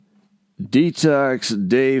Detox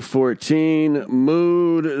day 14,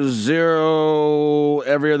 mood 0,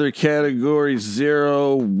 every other category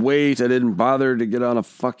 0, weight, I didn't bother to get on a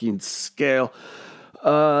fucking scale.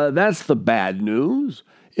 That's the bad news.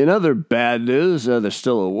 In other bad news, there's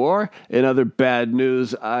still a war. In other bad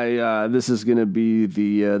news, this is going to be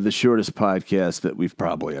the shortest podcast that we've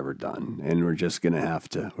probably ever done, and we're just going to have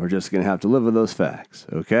to live with those facts,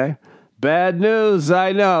 okay? Bad news,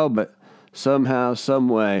 I know, but somehow, some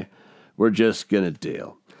way, we're just going to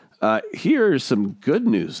deal. Here's some good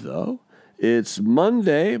news, though. It's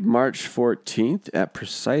Monday, March 14th at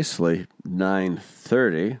precisely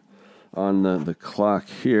 9:30 on the clock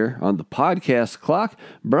here, on the podcast clock,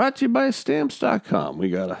 brought to you by Stamps.com.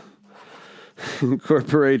 We got to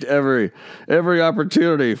incorporate every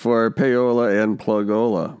opportunity for payola and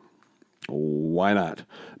plugola. Why not?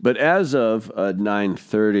 But as of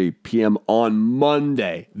 9:30 p.m. on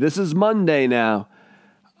Monday, this is Monday now,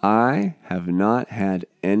 I have not had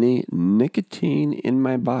any nicotine in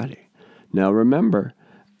my body. Now remember,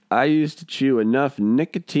 I used to chew enough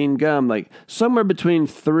nicotine gum, like somewhere between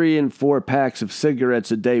 3 and 4 packs of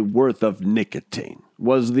cigarettes a day worth of nicotine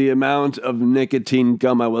was the amount of nicotine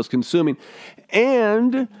gum I was consuming.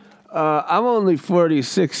 And I'm only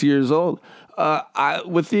 46 years old.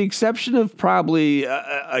 With the exception of probably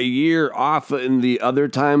a year off in the other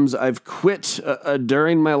times I've quit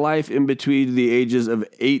during my life in between the ages of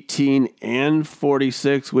 18 and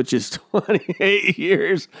 46, which is 28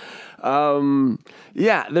 years.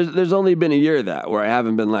 There's only been a year of that where I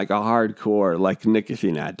haven't been like a hardcore like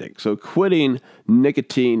nicotine addict. So quitting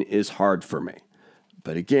nicotine is hard for me.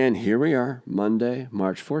 But again, here we are, Monday,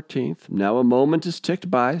 March 14th. Now a moment is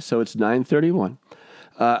ticked by, so it's 9:31.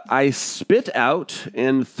 I spit out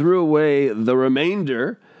and threw away the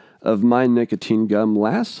remainder of my nicotine gum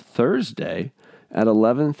last Thursday at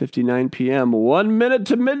 11:59 p.m., 1 minute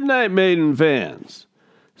to midnight, Maiden fans.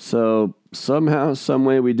 So somehow, some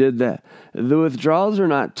way we did that. The withdrawals are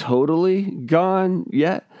not totally gone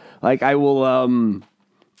yet. Like I'll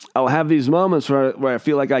have these moments where I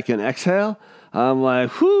feel like I can exhale. I'm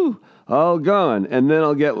like, whew, all gone. And then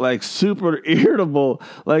I'll get like super irritable,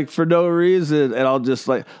 like for no reason. And I'll just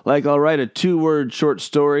like I'll write a 2-word short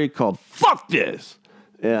story called "Fuck This,"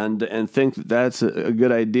 and think that that's a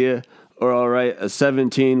good idea. Or I'll write a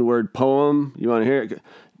 17-word poem. You want to hear it?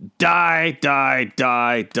 Die, die,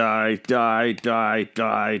 die, die, die, die,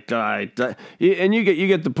 die, die, die. And you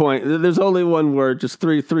get the point. There's only one word, just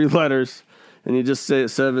three letters, and you just say it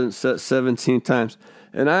 17 times.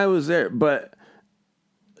 And I was there, but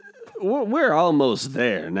we're almost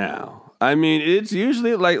there now. I mean, it's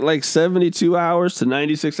usually like 72 hours to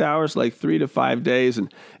 96 hours, like 3 to 5 days.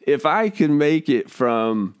 And if I can make it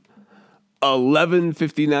from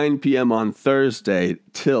 11:59 p.m. on Thursday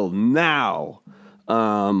till now,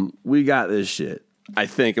 we got this shit. I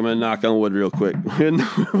think I'm gonna knock on wood real quick.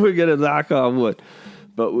 We're gonna knock on wood,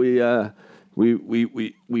 but we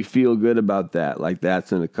feel good about that. Like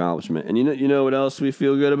that's an accomplishment. And you know what else we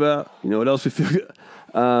feel good about? You know what else we feel good?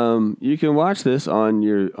 You can watch this on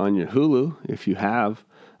your Hulu if you have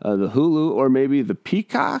the Hulu, or maybe the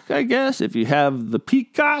Peacock, I guess, if you have the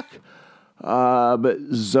Peacock. But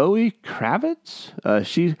Zoe Kravitz,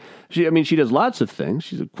 she does lots of things.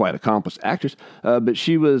 She's a quite accomplished actress. But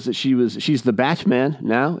she's the Batman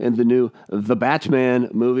now in the new The Batman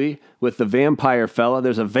movie with the vampire fella.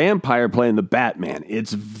 There's a vampire playing the Batman.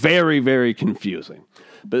 It's very, very confusing.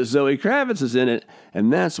 But Zoe Kravitz is in it,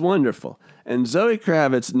 and that's wonderful. And Zoe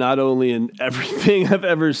Kravitz, not only in everything I've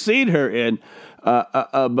ever seen her in,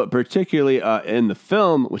 but particularly in the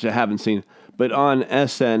film, which I haven't seen, but on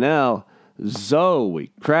SNL,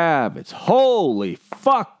 Zoe Kravitz, holy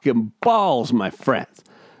fucking balls, my friends.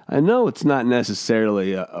 I know it's not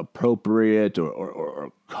necessarily appropriate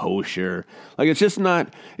or kosher. Like it's just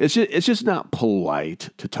not polite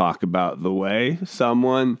to talk about the way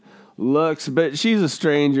someone looks, but she's a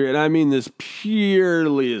stranger, and I mean this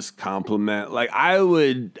purely as compliment. Like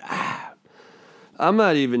I'm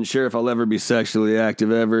not even sure if I'll ever be sexually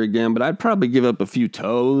active ever again, but I'd probably give up a few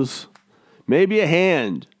toes, maybe a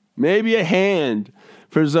hand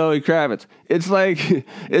for Zoe Kravitz. It's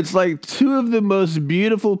like two of the most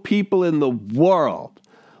beautiful people in the world,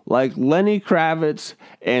 like Lenny Kravitz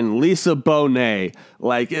and Lisa Bonet.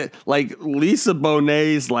 Like Lisa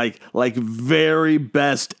Bonet's like very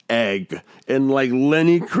best egg, and like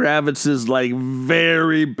Lenny Kravitz's like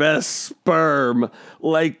very best sperm,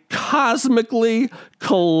 like cosmically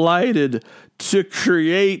collided to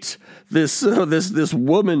create this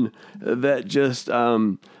woman that just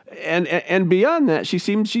and beyond that,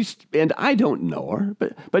 and I don't know her,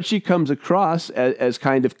 but she comes across as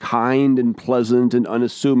kind of kind and pleasant and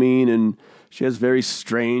unassuming, and she has very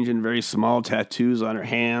strange and very small tattoos on her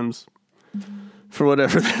hands. For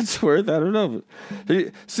whatever that's worth, I don't know.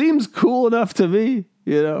 She seems cool enough to me,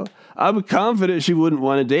 you know. I'm confident she wouldn't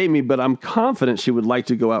want to date me, but I'm confident she would like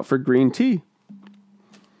to go out for green tea.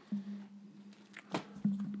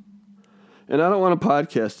 And I don't want to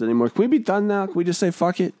podcast anymore. Can we be done now? Can we just say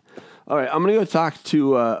fuck it? All right, I'm going to go talk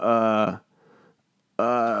to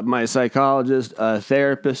my psychologist,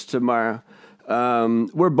 therapist tomorrow.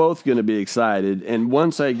 We're both going to be excited. And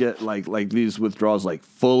once I get like these withdrawals like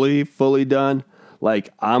fully done, like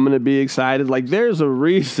I'm going to be excited. Like there's a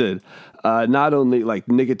reason, not only like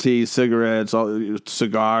nicotine, cigarettes, all,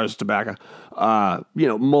 cigars, tobacco,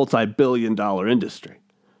 multi-billion-dollar industry.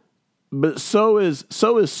 But so is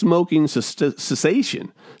smoking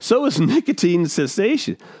cessation. So is nicotine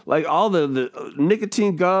cessation. Like all the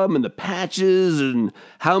nicotine gum and the patches and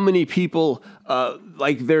how many people,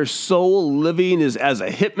 like their sole living is as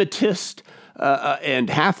a hypnotist. And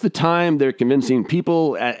half the time they're convincing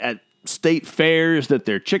people at state fairs that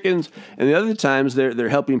they're chickens. And the other times they're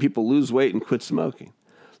helping people lose weight and quit smoking.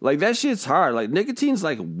 Like that shit's hard. Like nicotine's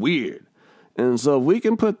like weird. And so if we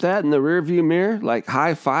can put that in the rearview mirror, like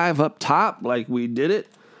high five up top, like we did it,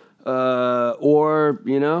 or,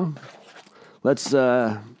 let's,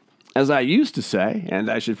 as I used to say,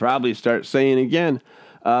 and I should probably start saying again,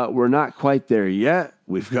 we're not quite there yet.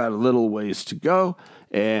 We've got a little ways to go,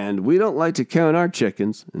 and we don't like to count our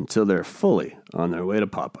chickens until they're fully on their way to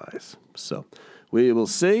Popeyes. So we will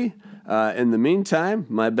see. In the meantime,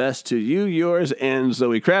 my best to you, yours, and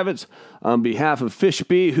Zoe Kravitz on behalf of Fish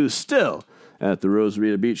B, who's still at the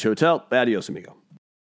Rosarita Beach Hotel. Adios, amigo.